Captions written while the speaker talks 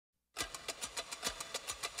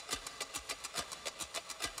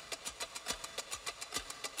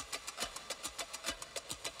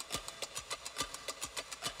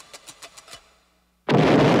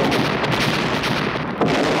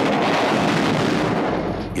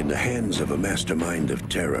In the hands of a mastermind of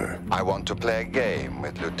terror. I want to play a game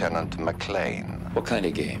with Lieutenant McClane. What kind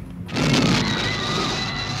of game?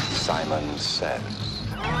 Simon Says.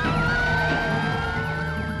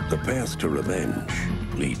 The path to revenge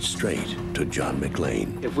leads straight to John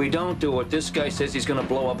McClane. If we don't do it, this guy says he's gonna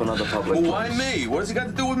blow up another public place. Why me? What has he got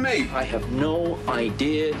to do with me? I have no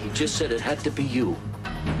idea. He just said it had to be you.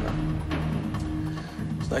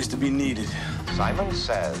 It's nice to be needed. Simon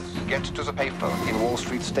Says, get to the payphone in Wall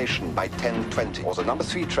Street Station by 10:20, or the number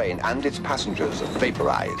 3 train and its passengers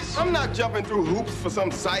vaporize. I'm not jumping through hoops for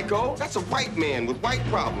some psycho. That's a white man with white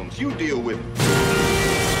problems. You deal with it.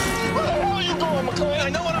 Where the hell are you going, McClane? I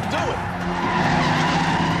know what I'm doing.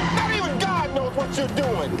 Not even God knows what you're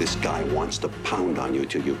doing. This guy wants to pound on you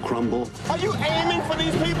till you crumble. Are you aiming for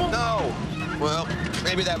these people? No. Well,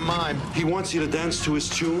 maybe that mime. He wants you to dance to his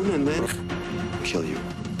tune and then kill you.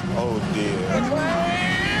 Oh, dear.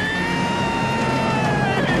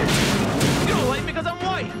 You don't like me because I'm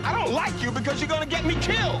white. I don't like you because you're going to get me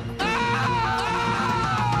killed.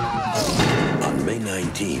 On May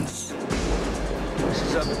 19th. This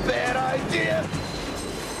is a bad idea.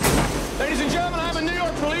 Ladies and gentlemen, I'm a New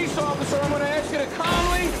York police officer. I'm going to ask you to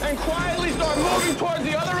calmly and quietly start moving towards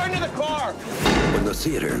the other end of the car. When the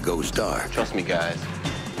theater goes dark. Trust me, guys.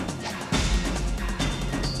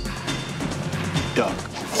 Duck.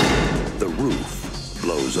 The roof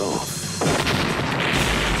blows off.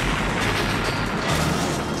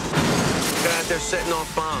 Guy out there setting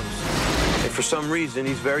off bombs. And for some reason,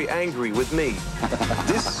 he's very angry with me.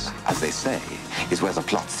 This, as they say, is where the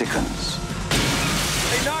plot thickens.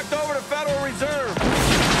 They knocked over the Federal Reserve.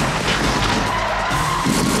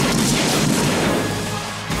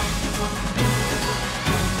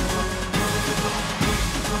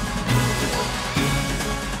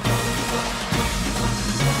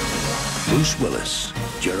 Bruce Willis,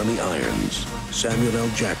 Jeremy Irons, Samuel L.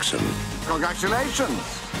 Jackson. Congratulations,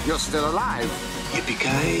 you're still alive.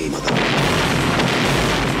 Yippee-ki-yay, mother...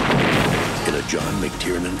 In a John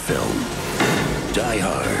McTiernan film. Die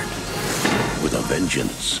Hard. With a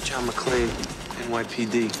vengeance. John McClane,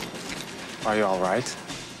 NYPD. Are you all right?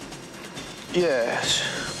 Yes.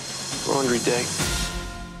 Laundry day.